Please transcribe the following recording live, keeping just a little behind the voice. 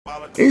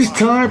It's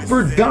time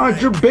for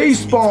Dodger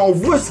Baseball.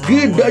 What's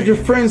good, Dodger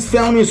friends,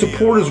 family, and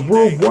supporters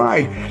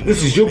worldwide?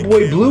 This is your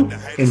boy Blue,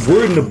 and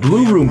we're in the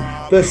Blue Room.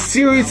 The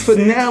series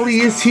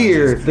finale is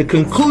here. The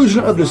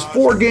conclusion of this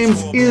 4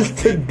 games is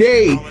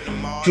today,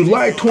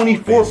 July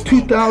 24th,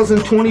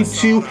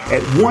 2022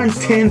 at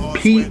 1:10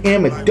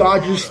 p.m. at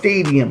Dodger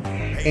Stadium.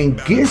 And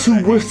guess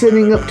who we're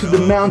sending up to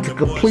the mound to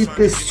complete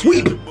this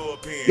sweep?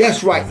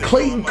 That's right,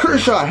 Clayton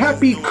Kershaw.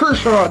 Happy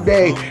Kershaw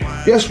Day.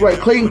 That's right,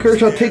 Clayton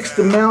Kershaw takes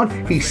the mound.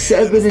 He's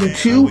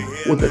 7-2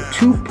 with a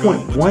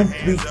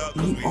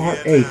 2.13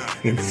 ERA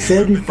and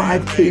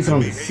 75 Ks on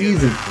the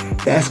season.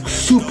 That's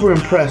super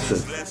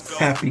impressive.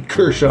 Happy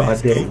Kershaw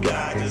Day,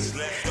 guys.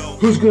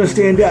 Who's going to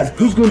stand out?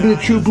 Who's going to be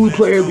the true Blue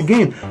player of the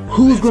game?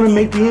 Who's going to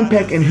make the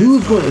impact? And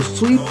who's going to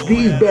sweep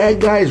these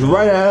bad guys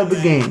right out of the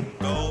game?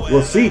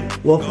 We'll see.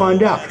 We'll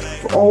find out.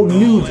 For all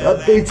news,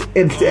 updates,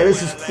 and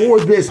statuses for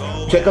this,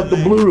 check out the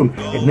Blue Room.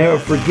 And never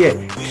forget,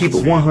 keep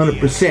it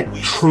 100%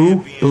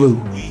 true Blue.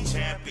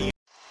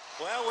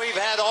 Well, we've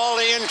had all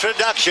the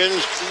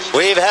introductions.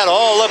 We've had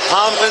all the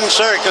pomp and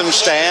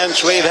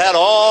circumstance. We've had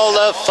all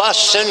the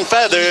fuss and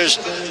feathers.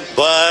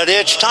 But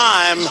it's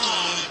time.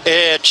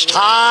 It's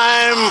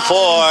time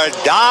for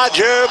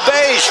Dodger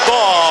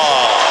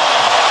Baseball.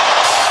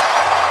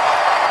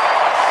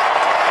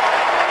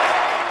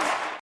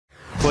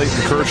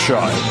 Clayton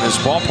Kershaw, his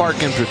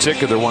ballpark in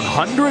particular,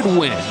 100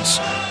 wins,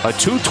 a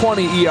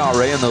 2.20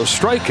 ERA, and those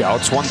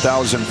strikeouts,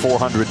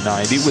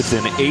 1,490,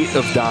 within 8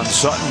 of Don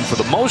Sutton for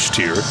the most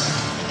here.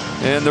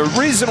 And the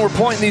reason we're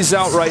pointing these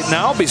out right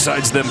now,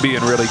 besides them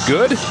being really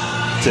good,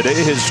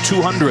 today his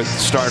 200th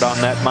start on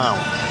that mound.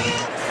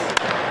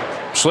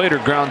 Slater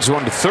grounds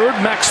one to third.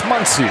 Max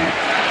Muncy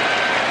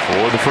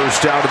for the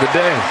first out of the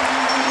day.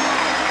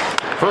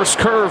 First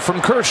curve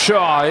from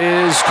Kershaw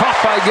is caught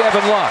by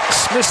Gavin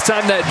Lux.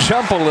 Mistimed that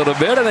jump a little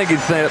bit. I think he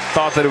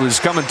thought that it was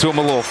coming to him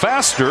a little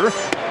faster.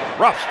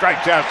 Ruff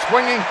strikes out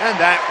swinging, and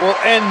that will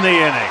end the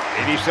inning.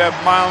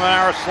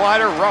 87-mile-an-hour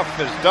slider. Ruff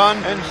is done,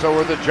 and so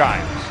are the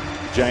Giants.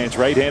 Giants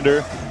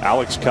right-hander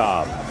Alex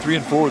Cobb.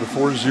 3-4 with a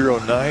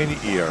 4.09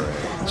 ERA.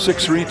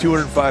 6'3",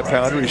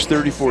 205-pounder. He's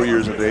 34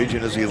 years of age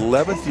in his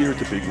 11th year at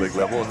the big league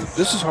level. And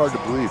this is hard to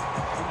believe.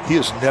 He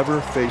has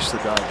never faced the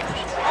Dodgers.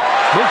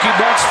 Mookie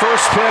Betts'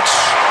 first pitch,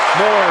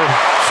 more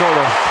sort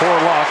of poor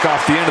luck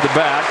off the end of the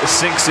bat. It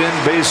sinks in,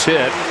 base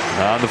hit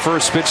on the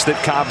first pitch that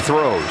Cobb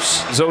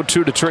throws.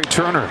 0-2 to Trey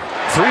Turner.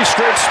 3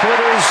 straight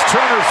splitters.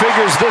 Turner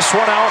figures this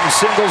one out and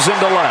singles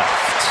into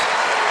left.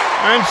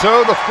 And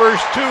so the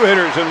first 2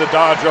 hitters in the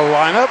Dodger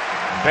lineup,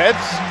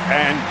 Betts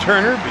and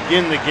Turner,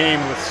 begin the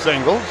game with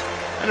singles.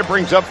 And it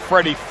brings up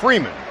Freddie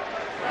Freeman.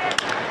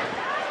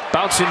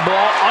 Bouncing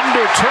ball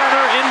under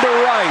Turner into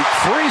right.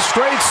 3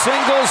 straight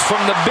singles from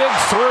the big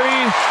 3.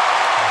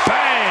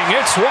 Bang!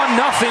 It's 1-0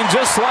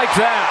 just like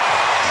that.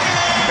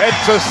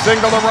 Betts a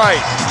single to right.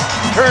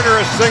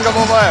 Turner a single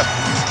to left.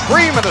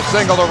 Freeman a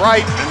single to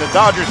right. And the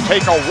Dodgers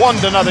take a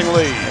 1-0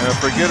 lead.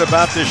 Forget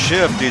about this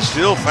shift. He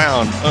still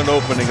found an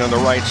opening on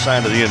the right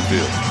side of the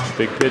infield.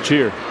 Big pitch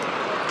here.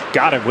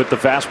 Got him with the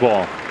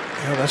fastball.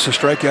 Yeah, that's the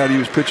strikeout he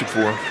was pitching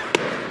for.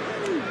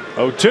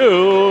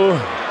 0-2.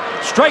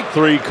 Strike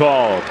 3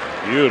 called.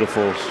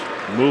 Beautiful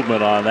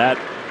movement on that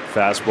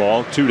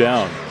fastball. 2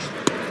 down.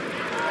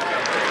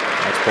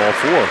 That's ball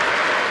 4.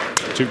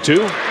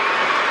 2-2.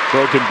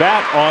 Broken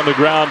bat on the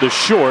ground to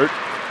short.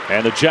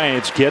 And the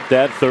Giants get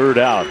that 3rd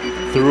out.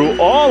 Through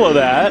all of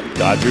that,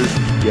 Dodgers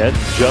get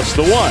just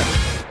the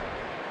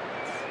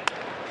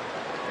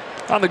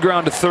 1. On the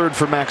ground to 3rd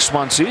for Max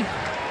Muncy.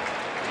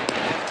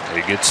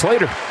 He gets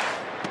Slater.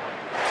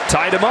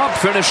 Tied him up,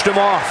 finished him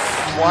off.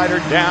 Slider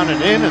down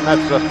and in, and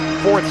that's the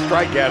 4th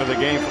strikeout of the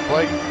game for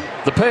Clayton.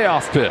 The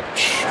payoff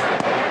pitch.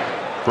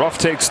 Ruff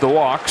takes the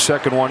walk.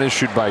 Second one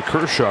issued by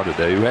Kershaw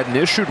today, who hadn't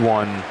issued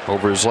one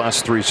over his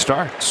last 3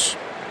 starts.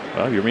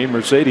 Well, Yermin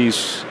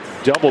Mercedes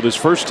doubled his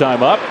first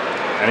time up,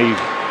 and he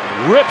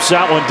rips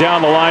that one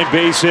down the line,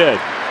 base hit.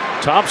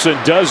 Thompson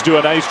does do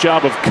a nice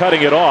job of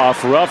cutting it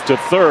off. Ruff to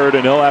 3rd,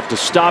 and he'll have to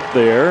stop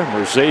there.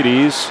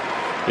 Mercedes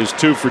is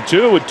 2 for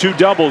 2 with 2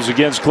 doubles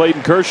against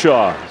Clayton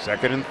Kershaw.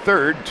 2nd and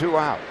 3rd, 2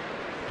 out.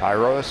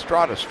 Thairo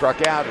Estrada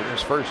struck out in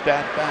his first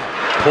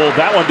at-bat. Pulled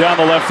that one down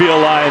the left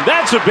field line.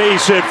 That's a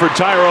base hit for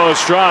Thairo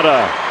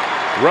Estrada.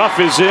 Ruff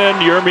is in.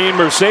 Yermin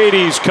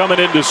Mercedes coming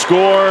in to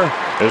score.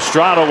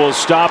 Estrada will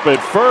stop at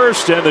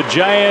first, and the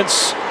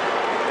Giants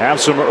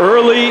have some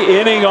early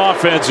inning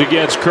offense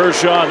against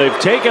Kershaw. They've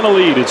taken a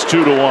lead. It's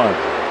 2-1.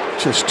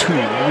 Just 2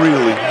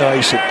 really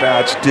nice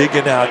at-bats,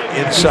 digging out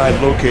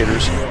inside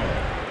locators.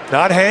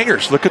 Not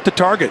hangers. Look at the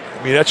target.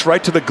 I mean, that's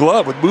right to the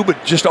glove with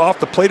movement just off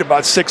the plate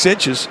about 6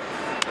 inches.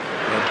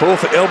 And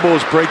both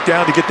elbows break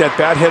down to get that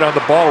bat head on the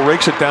ball,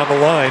 rakes it down the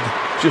line.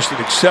 Just an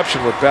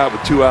exceptional at bat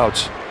with 2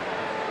 outs.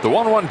 The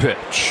 1-1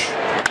 pitch.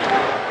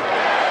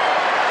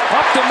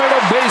 Up the middle,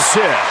 base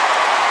hit.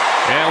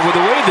 And with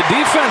the way the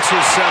defense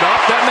is set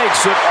up, that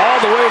makes it all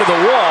the way to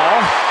the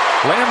wall.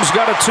 Lamb's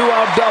got a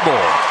 2-out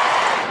double.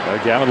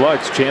 Gavin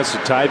Lux, chance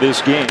to tie this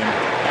game.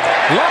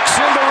 Lux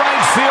into right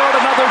right field,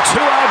 another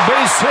two-out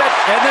base hit,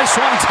 and this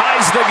one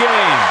ties the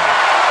game.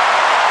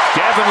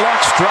 Gavin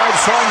Lux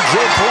drives home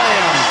Jake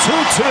Lamb,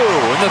 2-2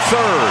 in the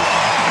third.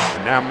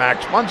 And now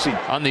Max Muncy.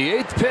 On the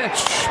eighth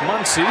pitch,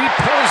 Muncy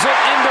pulls it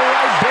into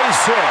right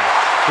base hit.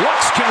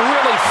 Lux can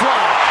really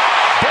fly.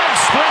 Big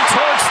sprint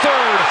towards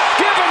third.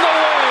 Give him the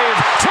wave.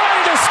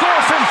 Trying to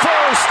score from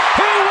first.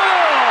 He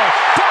will.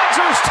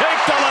 Dodgers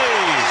take the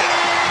lead.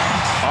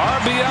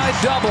 RBI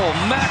double,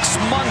 Max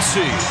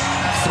Muncy.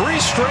 3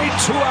 straight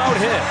two-out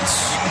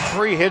hits.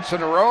 3 hits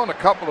in a row and a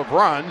couple of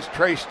runs.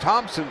 Trace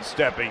Thompson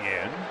stepping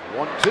in.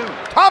 1-2.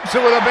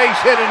 Thompson with a base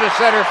hit into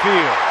center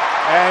field.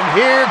 And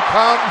here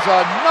comes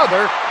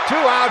another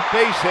two-out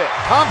base hit.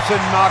 Thompson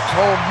knocks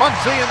home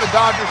Muncy, and the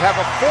Dodgers have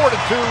a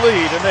 4-2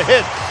 lead, and the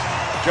hits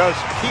just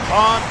keep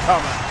on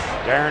coming.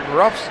 Darren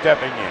Ruff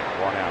stepping in.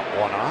 1 out,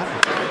 1 on.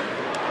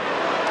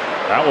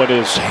 That one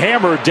is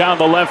hammered down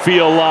the left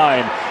field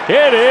line.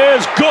 It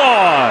is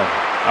gone.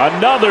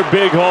 Another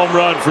big home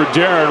run for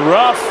Darren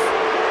Ruff.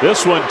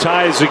 This one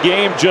ties the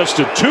game, just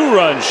a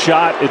 2-run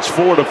shot. It's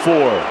 4-4.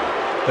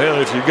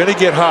 Well, if you're going to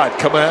get hot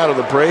coming out of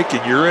the break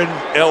and you're in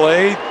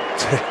L.A.,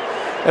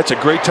 that's a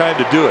great time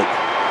to do it.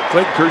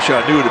 Clayton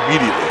Kershaw knew it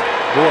immediately.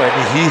 Boy, I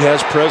mean, he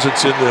has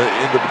presence in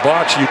the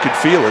box. You can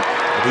feel it.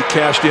 And he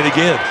cashed in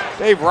again.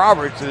 Dave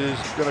Roberts is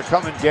going to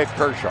come and get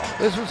Kershaw.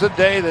 This was a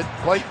day that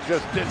Clayton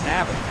just didn't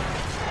have it.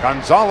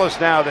 Gonzalez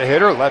now the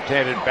hitter,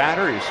 left-handed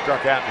batter. He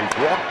struck out and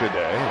he walked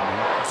today.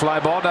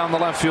 Fly ball down the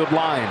left field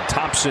line.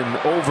 Thompson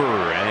over,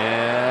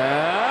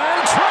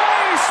 and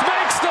Trace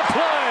makes the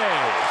play.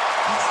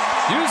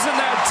 Using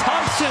that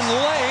Thompson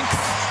length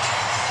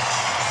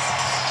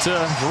to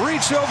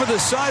reach over the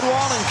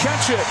sidewall and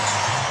catch it.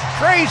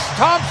 Trace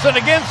Thompson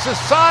against the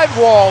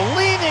sidewall,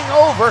 leaning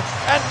over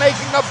and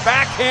making a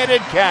backhanded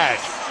catch.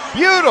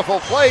 Beautiful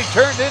play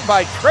turned in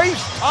by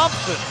Trace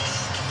Thompson.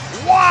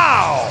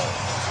 Wow!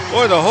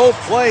 Boy, the whole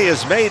play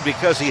is made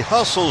because he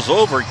hustles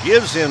over,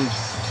 gives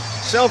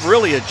himself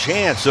really a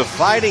chance, a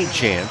fighting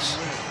chance.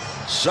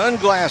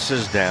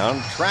 Sunglasses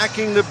down,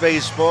 tracking the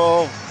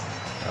baseball.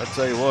 I'll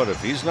tell you what,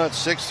 if he's not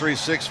 6'3",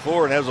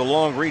 6'4", and has a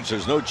long reach,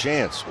 there's no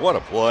chance. What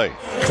a play.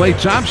 Klay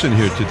Thompson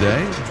here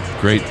today,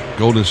 great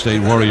Golden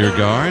State Warrior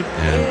guard,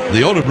 and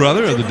the older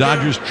brother of the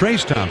Dodgers,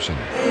 Trace Thompson.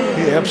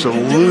 He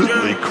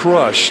absolutely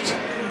crushed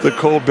the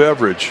cold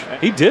beverage.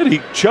 He did.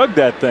 He chugged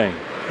that thing.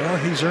 Well,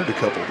 he's earned a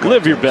couple.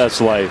 Live your best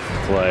life,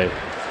 Clay.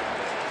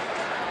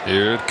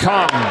 Here it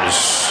comes.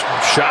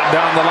 Shot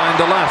down the line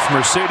to left.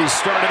 Mercedes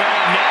started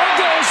out. Now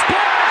goes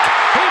back.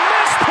 He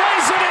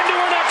misplays it into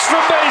an extra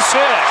base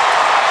hit.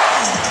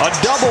 A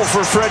double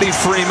for Freddie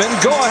Freeman.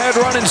 Go ahead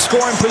run in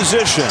scoring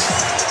position.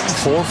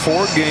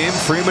 4-4 game.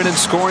 Freeman in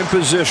scoring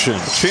position.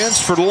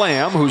 Chance for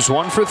Lamb, who's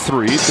 1 for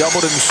 3.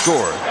 Doubled and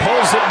scored.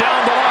 Pulls it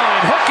down the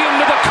line. Hooking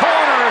to the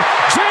corner.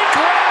 Jake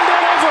Lamb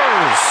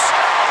delivers.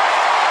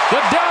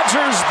 The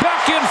Dodgers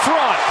back in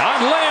front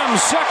on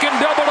Lamb's second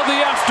double of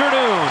the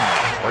afternoon.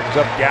 Brings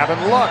up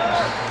Gavin Lux.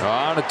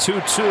 On a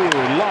 2-2.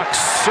 Lux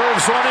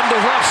serves one into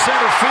left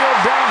center field,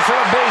 down for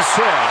a base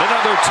hit.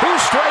 Another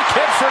 2-strike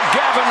hit for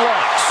Gavin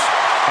Lux.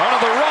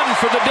 Another run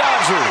for the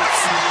Dodgers.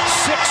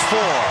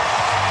 6-4.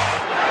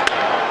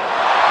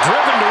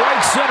 Driven to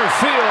right center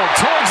field,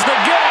 towards the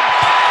gap.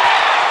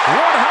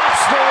 One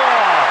hops the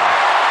wall.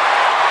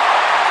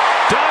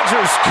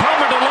 Dodgers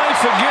coming to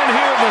life again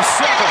here in the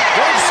seventh.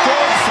 They've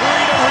scored 3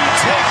 to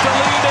retake the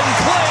lead, and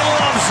Clay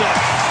loves it.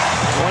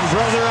 One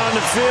brother on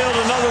the field,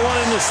 another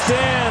one in the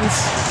stands.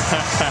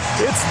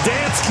 It's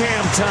dance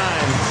cam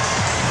time.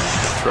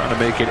 Trying to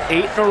make it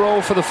 8 in a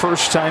row for the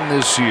first time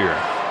this year.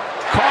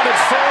 Caught it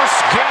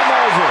first, game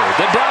over.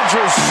 The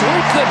Dodgers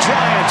sweep the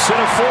Giants in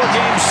a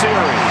 4-game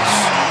series.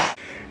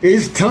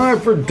 It's time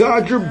for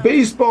Dodger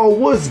Baseball.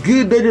 What's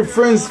good, Dodger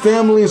friends,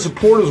 family, and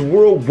supporters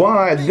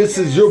worldwide? This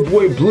is your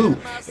boy Blue,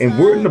 and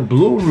we're in the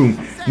Blue Room.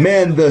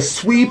 Man, the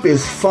sweep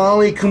is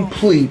finally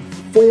complete.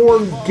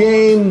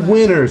 4-game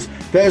winners.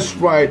 That's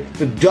right,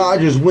 the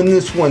Dodgers win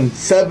this one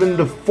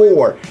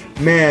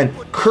 7-4. Man,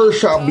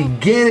 Kershaw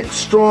began it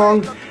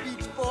strong.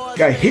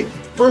 Got hit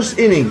first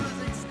inning.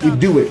 We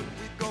do it.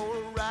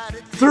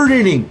 Third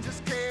inning,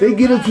 they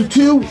get us with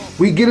 2.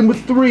 We get them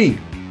with 3.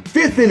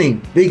 5th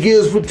inning, they get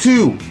us for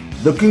 2.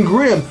 Looking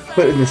grim,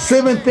 but in the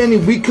 7th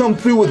inning, we come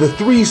through with a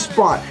 3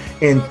 spot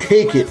and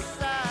take it.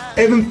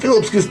 Evan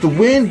Phillips gets the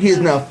win. He is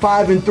now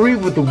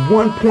 5-3 with a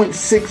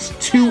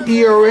 1.62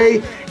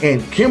 ERA,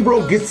 and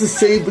Kimbrel gets the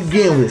save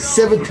again with his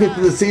 17th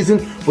of the season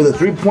with a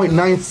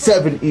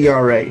 3.97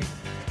 ERA.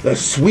 The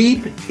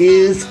sweep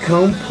is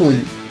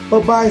complete.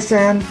 Bye-bye,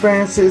 San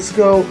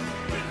Francisco.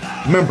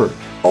 Remember,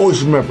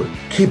 always remember,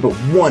 keep it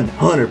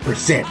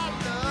 100%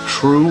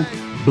 true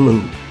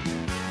blue.